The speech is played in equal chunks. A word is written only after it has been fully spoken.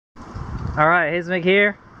Alright, Hazemick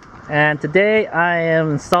here, and today I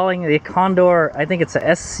am installing the Condor, I think it's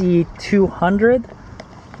a SC-2000.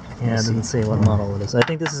 Yeah, it doesn't say what model it is. I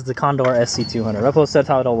think this is the Condor SC-2000. I'll post that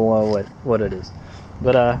title below what it is.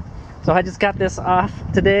 But so I just got this off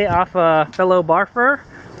today off a fellow barfer,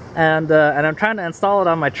 and I'm trying to install it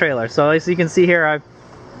on my trailer. So as you can see here,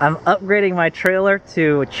 I'm upgrading my trailer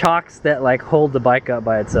to chocks that like hold the bike up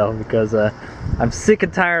by itself, because I'm sick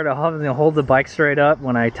and tired of having to hold the bike straight up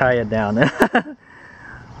when I tie it down.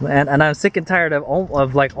 and I'm sick and tired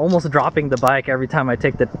of like almost dropping the bike every time I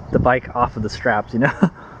take the bike off of the straps, you know.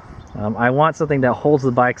 I want something that holds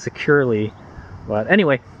the bike securely. But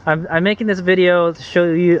anyway, I'm making this video to show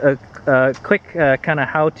you a quick kind of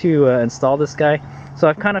how to install this guy. So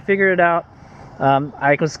I've kind of figured it out.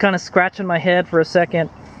 I was kind of scratching my head for a second.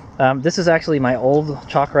 This is actually my old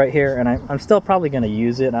chock right here, and I'm still probably going to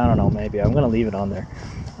use it. I don't know, maybe I'm going to leave it on there.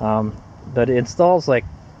 But it installs like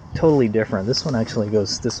totally different. This one actually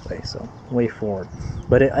goes this way, so way forward,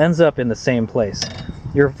 but it ends up in the same place.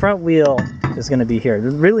 Your front wheel is going to be here.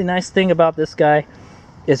 The really nice thing about this guy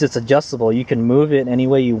is it's adjustable. You can move it any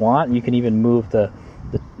way you want. You can even move the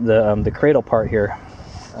cradle part here,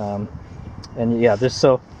 and yeah, there's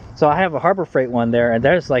so I have a Harbor Freight one there, and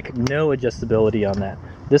there's like no adjustability on that.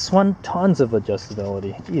 This one, tons of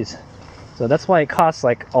adjustability. Jeez. So that's why it costs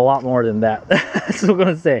like a lot more than that. That's what I'm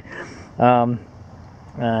gonna say.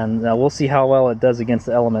 And we'll see how well it does against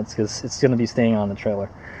the elements, because it's gonna be staying on the trailer.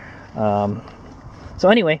 So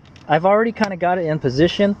anyway, I've already kind of got it in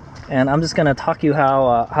position, and I'm just gonna talk you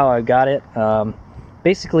how I got it.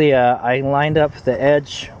 Basically, I lined up the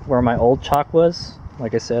edge where my old chock was.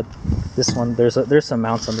 Like I said, this one, there's some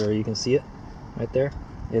mounts under there. You can see it right there.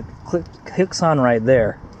 It hooks on right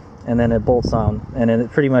there, and then it bolts on, and then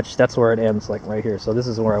it pretty much, that's where it ends, like right here. So this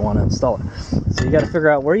is where I want to install it. So you got to figure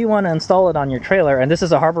out where you want to install it on your trailer. And this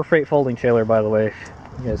is a Harbor Freight folding trailer, by the way, if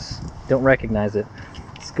you guys don't recognize it.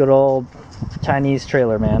 It's good old Chinese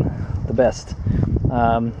trailer, man, the best.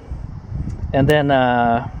 And then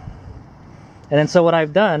so what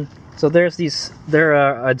I've done, so there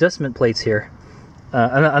are adjustment plates here.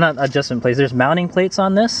 Not adjustment plates, there's mounting plates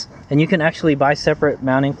on this, and you can actually buy separate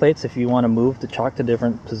mounting plates if you want to move the chock to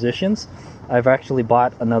different positions. I've actually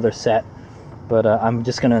bought another set, but I'm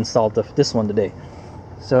just going to install this one today.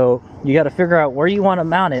 So you got to figure out where you want to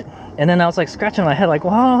mount it, and then I was like scratching my head like,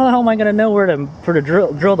 well, how am I going to know where to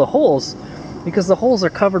drill the holes, because the holes are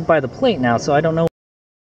covered by the plate now, so I don't know.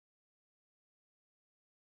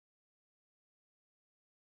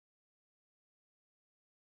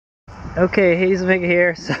 Okay, Hazemick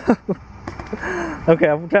here. So okay,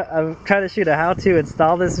 I'm trying to shoot a how to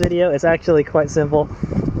install this video. It's actually quite simple.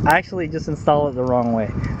 I actually just installed it the wrong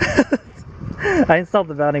way. I installed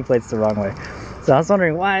the mounting plates the wrong way. So I was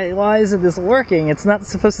wondering, why isn't this working? It's not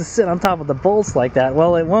supposed to sit on top of the bolts like that.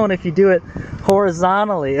 Well, it won't if you do it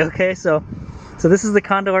horizontally. Okay, so this is the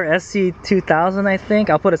Condor SC-2000, I think.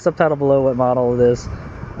 I'll put a subtitle below what model it is.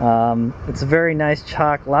 It's a very nice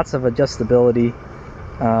chock, lots of adjustability.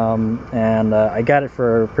 And I got it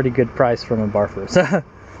for a pretty good price from a barfer.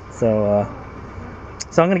 So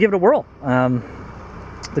I'm gonna give it a whirl. The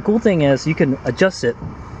cool thing is you can adjust it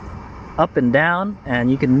up and down,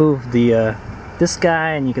 and you can move this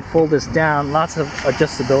guy, and you can fold this down. Lots of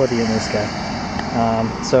adjustability in this guy.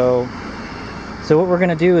 So what we're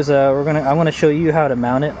gonna do is I want to show you how to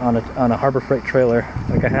mount it on a Harbor Freight trailer,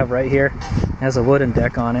 like I have right here. It has a wooden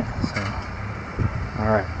deck on it. So,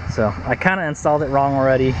 all right. So I kind of installed it wrong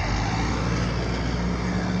already.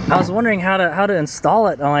 I was wondering how to install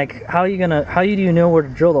it. I'm like, how do you know where to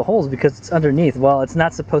drill the holes, because it's underneath? Well, it's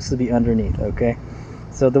not supposed to be underneath. Okay,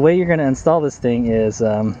 so the way you're going to install this thing is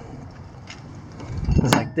like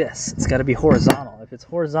this. It's got to be horizontal. If it's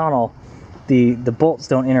horizontal, the bolts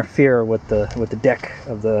don't interfere with the deck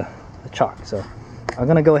of the chock. So I'm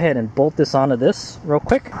going to go ahead and bolt this onto this real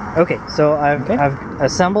quick. Okay, so I've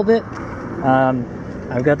assembled it.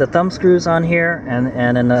 I've got the thumb screws on here,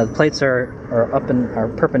 and then the plates are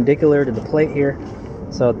perpendicular to the plate here.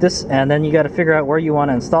 So this, and then you got to figure out where you want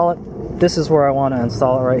to install it. This is where I want to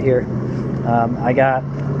install it right here.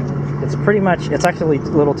 It's actually a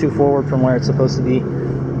little too forward from where it's supposed to be,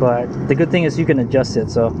 but the good thing is you can adjust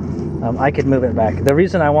it. So I could move it back. The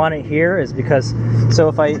reason I want it here is because, so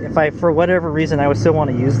if I for whatever reason I would still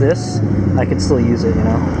want to use this, I could still use it, you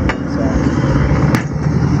know.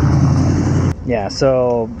 Yeah,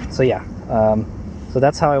 so yeah, so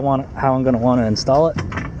that's how I'm going to want to install it,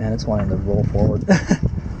 and it's wanting to roll forward.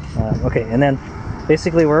 Okay, and then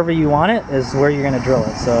basically wherever you want it is where you're going to drill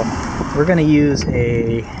it. So we're going to use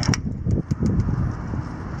a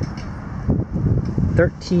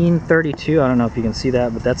 1332. I don't know if you can see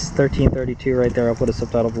that, but that's 1332 right there. I'll put a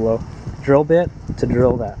subtitle below. Drill bit to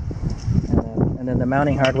drill that. And then the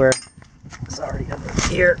mounting hardware is already under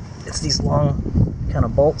here. It's these long kind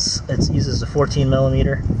of bolts. It uses a 14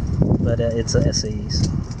 millimeter, but it's a SAEs.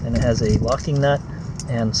 And it has a locking nut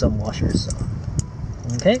and some washers. So.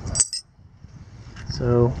 Okay.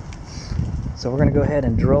 So we're gonna go ahead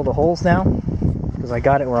and drill the holes now, because I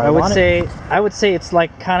got it where I want it. I would say it's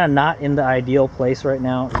like kind of not in the ideal place right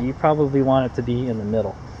now. You probably want it to be in the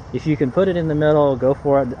middle. If you can put it in the middle, go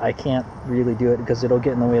for it. I can't really do it because it'll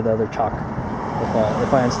get in the way of the other chock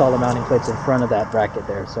if I install the mounting plates in front of that bracket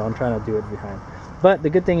there. So I'm trying to do it behind. But the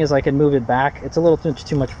good thing is I can move it back. It's a little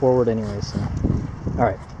too much forward anyway. So, all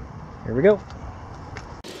right, here we go.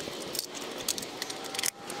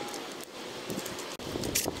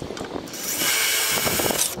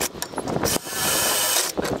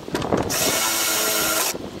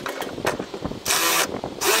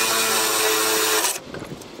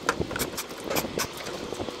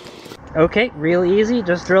 Okay, really easy,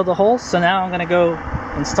 just drill the holes. So now I'm going to go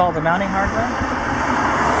install the mounting hardware.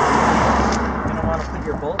 You're going to want to put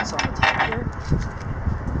your bolts on the top here.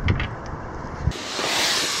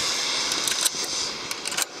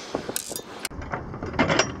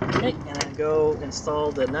 Okay, and then go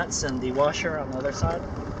install the nuts and the washer on the other side.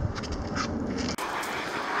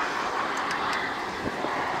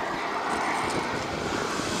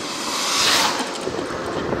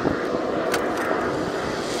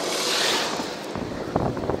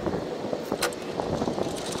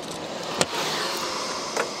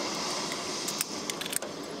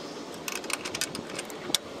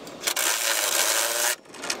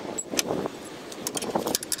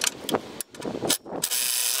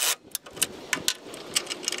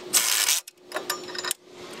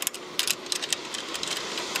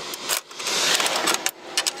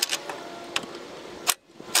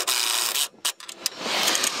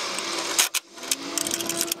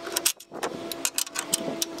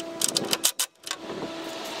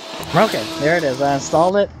 Okay, there it is. I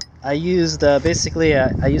installed it. I used basically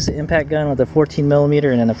I used an impact gun with a 14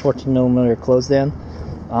 millimeter and then a 14 millimeter closed in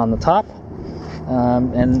on the top,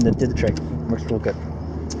 and it did the trick. Works real good.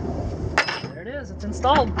 There it is. It's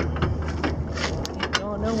installed. Ain't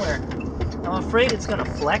going nowhere. I'm afraid it's gonna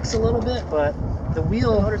flex a little bit, but the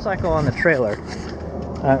wheel motorcycle on the trailer.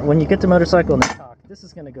 When you get the motorcycle in the Chock, this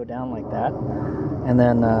is gonna go down like that, and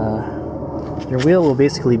then your wheel will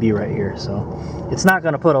basically be right here, so it's not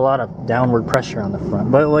going to put a lot of downward pressure on the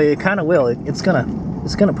front, but well, it kind of will. It's gonna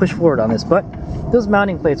push forward on this, but those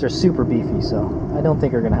mounting plates are super beefy, so I don't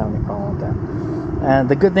think we're going to have any problem with that. And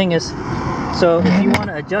the good thing is, so if you want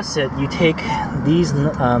to adjust it, you take these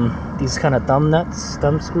kind of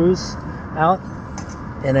thumb screws out,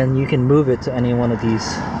 and then you can move it to any one of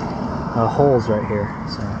these holes right here.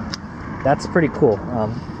 So that's pretty cool.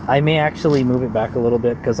 I may actually move it back a little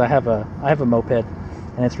bit because I have a moped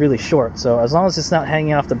and it's really short, so as long as it's not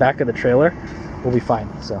hanging off the back of the trailer, we'll be fine.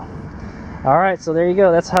 So all right, so there you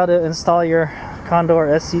go. That's how to install your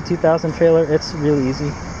Condor SC-2000 trailer. It's really easy.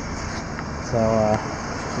 So yeah,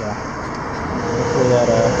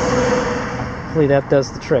 hopefully that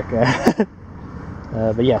does the trick.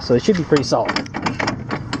 But yeah, so it should be pretty solid.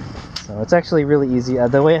 So it's actually really easy.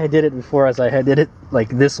 The way I did it before is I did it like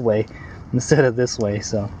this way instead of this way,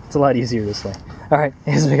 so it's a lot easier this way. All right,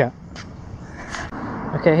 here's what we got.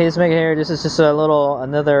 Okay, here's Mega here. This is just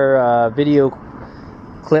another video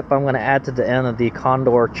clip I'm going to add to the end of the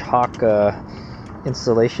Condor Chock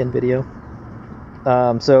installation video.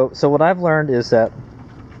 So what I've learned is that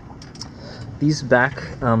these back,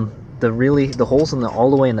 the holes all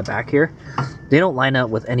the way in the back here, they don't line up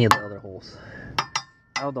with any of the other holes.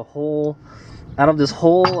 Out of this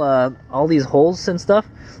hole, all these holes and stuff,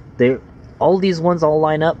 all these ones all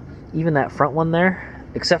line up, even that front one there,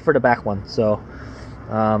 except for the back one. So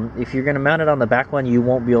if you're going to mount it on the back one, you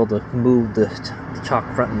won't be able to move the Chock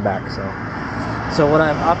front and back. So what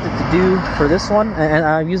I've opted to do for this one, and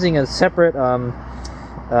I'm using a separate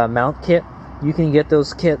mount kit. You can get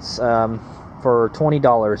those kits for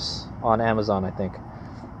 $20 on Amazon, I think.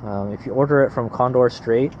 If you order it from Condor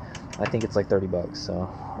straight, I think it's like 30 bucks. So,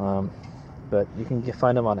 but you can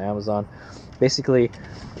find them on Amazon. Basically,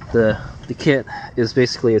 the kit is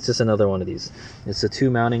it's just another one of these. It's the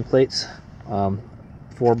 2 mounting plates,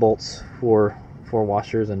 4 bolts, 4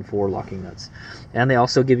 washers, and 4 locking nuts. And they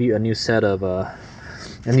also give you a new set of thumb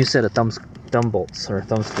bolts or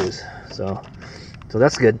thumb screws. So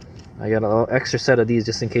that's good. I got an extra set of these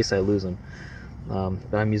just in case I lose them.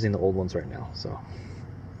 But I'm using the old ones right now. So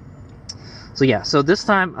yeah. So this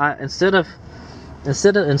time, instead of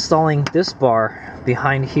instead of installing this bar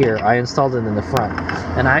behind here, I installed it in the front,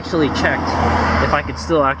 and I actually checked if I could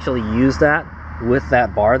still actually use that with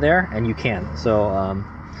that bar there, and you can. So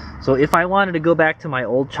so if I wanted to go back to my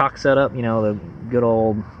old Chock setup, you know, the good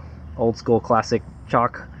old school classic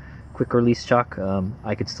Chock, quick release Chock,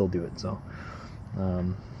 I could still do it. So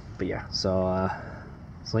but yeah, so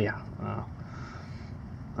yeah,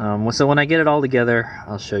 so when I get it all together,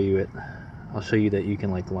 I'll show you it. I'll show you that you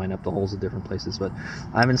can like line up the holes at different places, but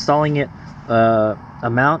I'm installing it a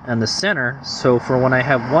mount and the center, so for when I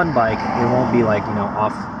have one bike, it won't be like, you know,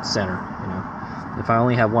 off center. You know, if I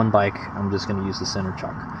only have one bike, I'm just going to use the center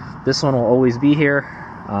Chock. This one will always be here,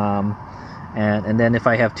 and then if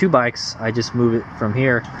I have two bikes, I just move it from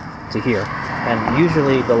here to here. And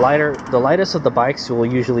usually the lightest of the bikes will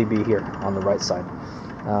usually be here on the right side.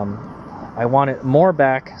 I want it more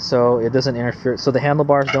back so it doesn't interfere, so the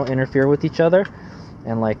handlebars don't interfere with each other,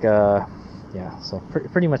 and like yeah, so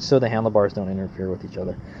pretty much so the handlebars don't interfere with each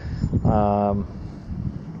other.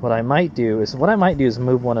 What I might do is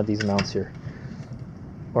move one of these mounts here,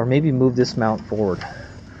 or maybe move this mount forward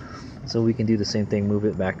so we can do the same thing, move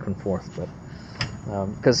it back and forth. But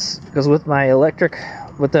because with the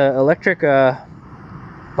electric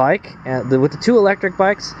bike and with the two electric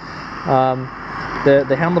bikes,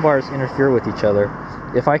 the handlebars interfere with each other.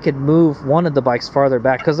 If I could move one of the bikes farther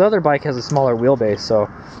back, because the other bike has a smaller wheelbase, so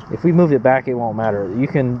if we move it back, it won't matter. You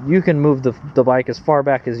can move the bike as far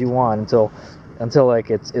back as you want until like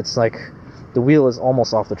it's like the wheel is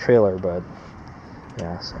almost off the trailer. But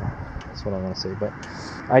yeah, so that's what I want to say. But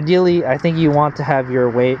ideally, I think you want to have your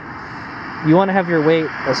weight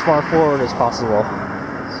as far forward as possible.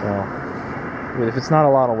 So if it's not a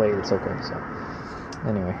lot of weight, it's okay. So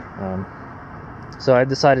anyway, so I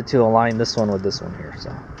decided to align this one with this one here.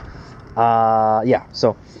 So yeah,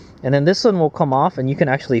 so and then this one will come off, and you can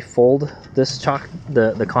actually fold this Chock,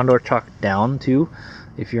 the Condor Chock, down too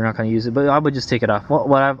if you're not going to use it. But I would just take it off.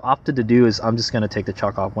 What I've opted to do is I'm just going to take the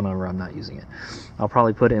Chock off whenever I'm not using it. I'll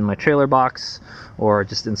probably put it in my trailer box or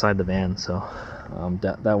just inside the van, so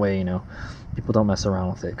that way, you know, people don't mess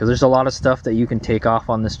around with it, because there's a lot of stuff that you can take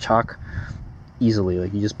off on this Chock easily.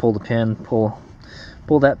 Like you just pull the pin, pull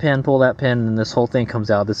that pin, and this whole thing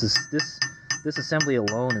comes out. This assembly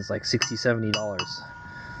alone is like $60-$70.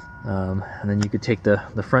 And then you could take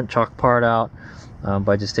the front Chock part out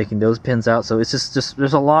by just taking those pins out. So it's just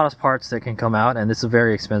there's a lot of parts that can come out, and it's a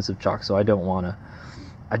very expensive Chock, so I don't want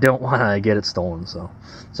to get it stolen. So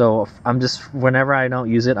I'm just, whenever I don't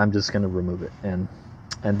use it, I'm just going to remove it, and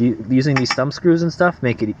using these thumb screws and stuff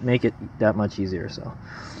make it that much easier. So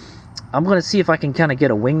I'm going to see if I can kind of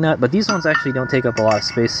get a wing nut, but these ones actually don't take up a lot of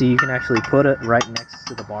space, so you can actually put it right next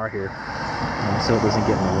to the bar here, so it doesn't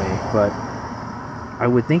get in the way. But I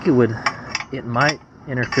would think it might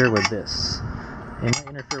interfere with this. It might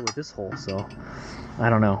interfere with this hole, so I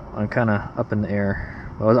don't know. I'm kind of up in the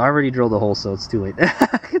air. Well, I already drilled the hole, so it's too late.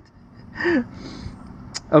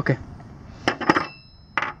 Okay.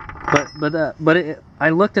 But I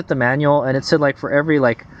looked at the manual, and it said like for every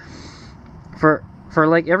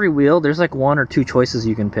every wheel, there's like one or two choices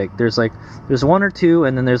you can pick. There's one or two,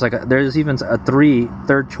 and then there's even a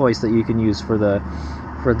third choice that you can use for the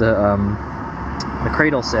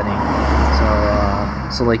cradle setting.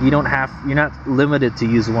 So like you're not limited to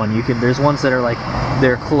use one. There's ones that are like,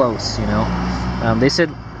 they're close, you know. They said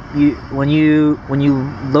when you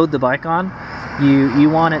load the bike on, you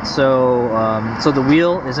want it so the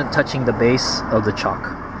wheel isn't touching the base of the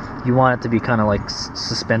Chock. You want it to be kind of like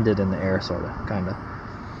suspended in the air, sort of, kind of.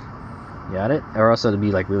 Got it? Or also to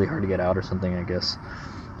be like really hard to get out or something, I guess.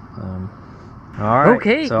 All right.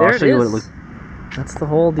 Okay, so there I'll show you what it looks. That's the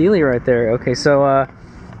whole dealie right there. Okay, so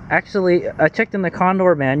actually, I checked in the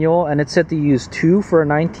Condor manual, and it said to use 2 for a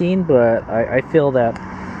 19, but I feel that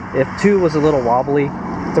if 2 was a little wobbly,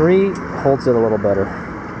 3 holds it a little better.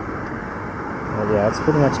 But yeah, it's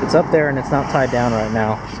pretty much, it's up there, and it's not tied down right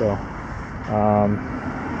now. So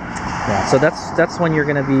yeah, so that's when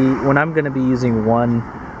I'm gonna be using one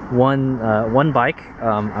bike.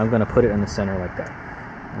 I'm gonna put it in the center like that,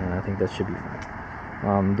 and I think that should be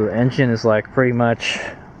fine. The engine is like pretty much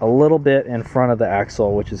a little bit in front of the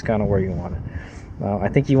axle, which is kind of where you want it. I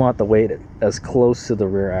think you want the weight as close to the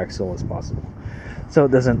rear axle as possible, so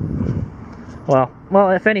it doesn't. Well,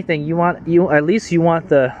 if anything, you want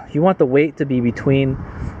the weight to be between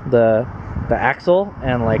the axle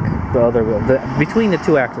and like the other wheel, between the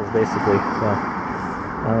two axles, basically. So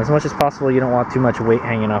as much as possible, you don't want too much weight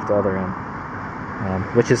hanging off the other end,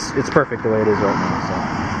 it's perfect the way it is right now.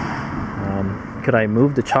 So could I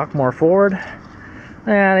move the Chock more forward?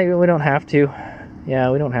 We don't have to.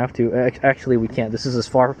 Yeah, we don't have to. Actually, we can't. This is as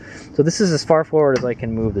far. So this is as far forward as I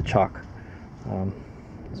can move the Chock.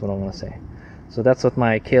 That's what I want to say. So that's with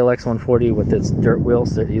my KLX 140 with its dirt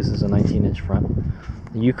wheels that uses a 19-inch front.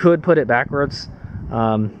 You could put it backwards.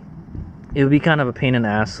 It would be kind of a pain in the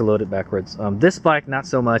ass to load it backwards. This bike, not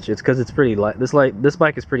so much. It's because it's pretty light. This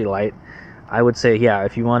bike is pretty light. I would say, yeah,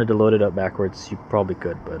 if you wanted to load it up backwards, you probably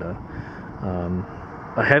could. But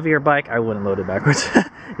a heavier bike, I wouldn't load it backwards.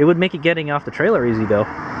 It would make it getting off the trailer easy though.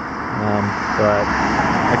 But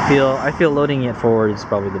I feel loading it forward is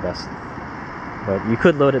probably the best. But you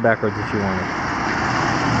could load it backwards if you wanted.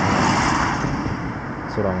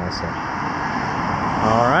 That's what I want to say.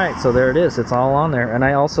 Alright, so there it is. It's all on there. And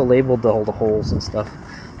I also labeled all the holes and stuff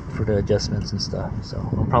for the adjustments and stuff. So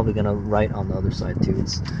I'm probably going to write on the other side too.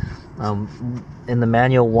 It's in the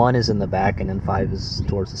manual, 1 is in the back and then 5 is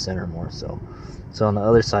towards the center more. So on the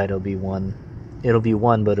other side it'll be 1. It'll be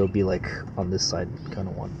 1, but it'll be like on this side kind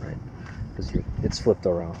of 1, right? Because it's flipped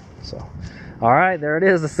around. So alright, there it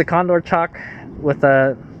is. It's the Condor Chock with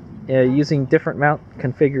using different mount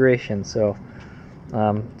configuration. So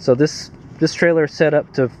this trailer is set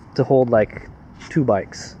up to hold like 2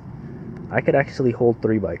 bikes. I could actually hold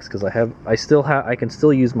 3 bikes because I can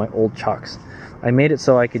still use my old chocks. I made it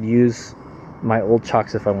so I could use my old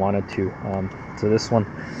chocks if I wanted to. So this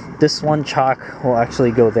one chock will actually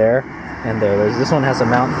go there and there. This one has a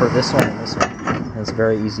mount for this one and this one. And it's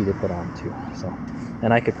very easy to put on too. So,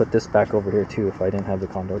 and I could put this back over here too if I didn't have the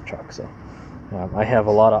Condor Chock. So I have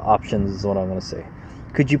a lot of options is what I'm gonna say.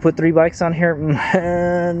 Could you put 3 bikes on here?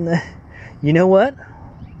 You know what?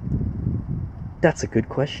 That's a good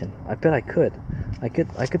question. I bet I could. I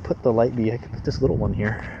could put the light B. I could put this little one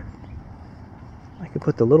here. I could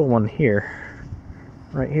put the little one here,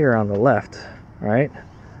 right here on the left, right?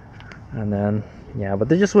 And then, yeah, but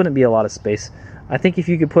there just wouldn't be a lot of space. I think if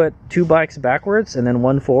you could put 2 bikes backwards and then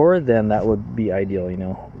 1 forward, then that would be ideal. You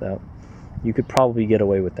know, that you could probably get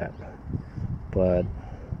away with that. But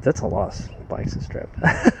that's a lot of bikes to strap.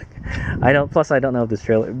 Plus I don't know if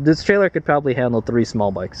this trailer could probably handle 3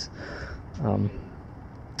 small bikes.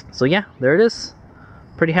 So yeah, there it is.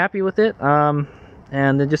 Pretty happy with it. And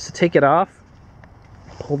then just to take it off,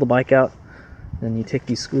 pull the bike out, then you take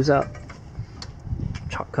these screws out,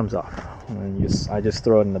 Chock comes off, and I just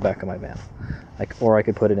throw it in the back of my van. Or I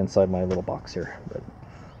could put it inside my little box here, but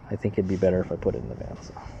I think it'd be better if I put it in the van.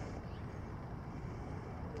 So.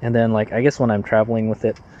 And then, like, I guess when I'm traveling with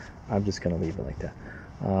it, I'm just gonna leave it like that.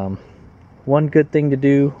 One good thing to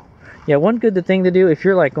do if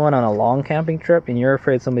you're like going on a long camping trip and you're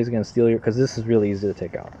afraid somebody's gonna steal your, because this is really easy to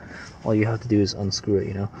take out. All you have to do is unscrew it,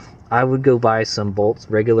 you know. I would go buy some bolts,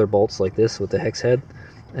 regular bolts like this with the hex head,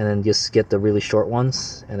 and then just get the really short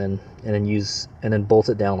ones, and then bolt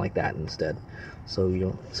it down like that instead. So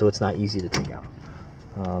it's not easy to take out.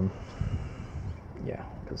 Yeah,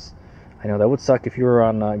 because I know that would suck if you were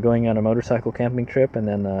on going on a motorcycle camping trip and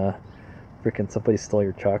then freaking somebody stole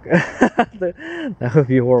your Chock. That would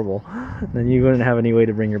be horrible. Then you wouldn't have any way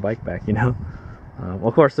to bring your bike back, you know.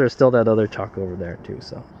 Of course, there's still that other Chock over there too.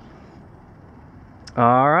 So,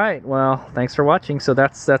 all right. Well, thanks for watching. So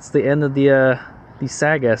that's the end of the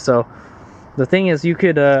saga. So the thing is,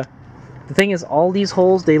 all these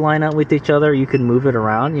holes, they line up with each other. You can move it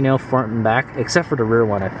around, you know, front and back, except for the rear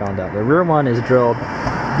one. I found out the rear one is drilled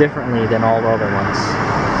differently than all the other ones.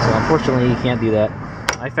 So unfortunately, you can't do that.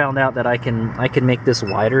 I found out that I can make this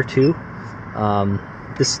wider too.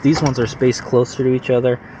 These ones are spaced closer to each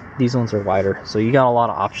other. These ones are wider. So you got a lot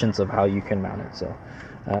of options of how you can mount it. So,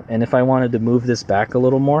 and if I wanted to move this back a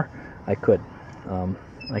little more, I could.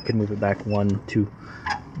 I could move it back 1, 2,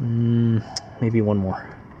 maybe 1 more.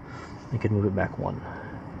 I could move it back 1.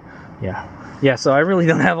 Yeah. So I really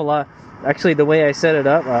don't have a lot. Actually, the way I set it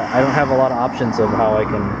up, I don't have a lot of options of how I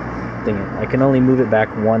can thing it. I can only move it back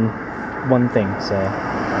one thing. So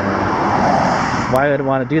why I'd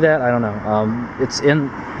want to do that, I don't know. It's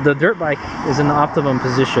in the dirt bike is in the optimum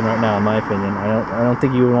position right now, in my opinion. I don't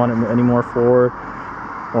think you would want it any more forward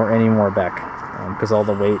or any more back, because all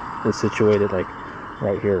the weight is situated like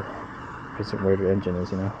right here, because of where the engine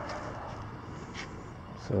is, you know.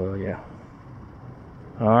 So yeah.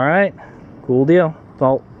 All right, cool deal.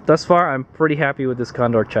 Well, thus far I'm pretty happy with this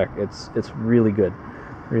Condor Chock. It's really good.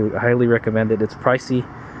 Really highly recommend it. It's pricey,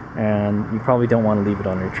 and you probably don't want to leave it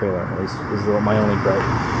on your trailer. Is my only gripe.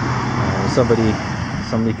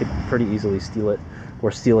 Somebody could pretty easily steal it,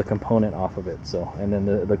 or steal a component off of it. So, and then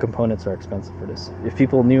the components are expensive for this. If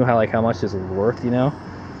people knew how much this is worth, you know,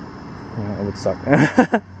 it would suck.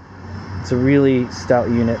 It's a really stout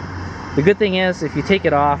unit. The good thing is, if you take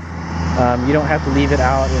it off, You don't have to leave it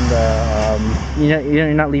out in the,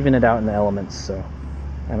 you're not leaving it out in the elements. So,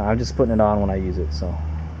 and I'm just putting it on when I use it. So,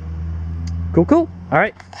 cool. All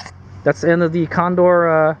right, that's the end of the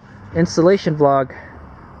Condor installation vlog.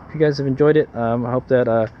 If you guys have enjoyed it, I hope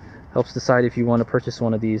that helps decide if you want to purchase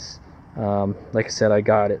one of these. Like I said, I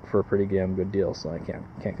got it for a pretty damn good deal, so I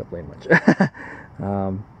can't complain much.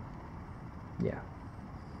 Yeah.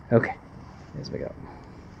 Okay. Here's we go.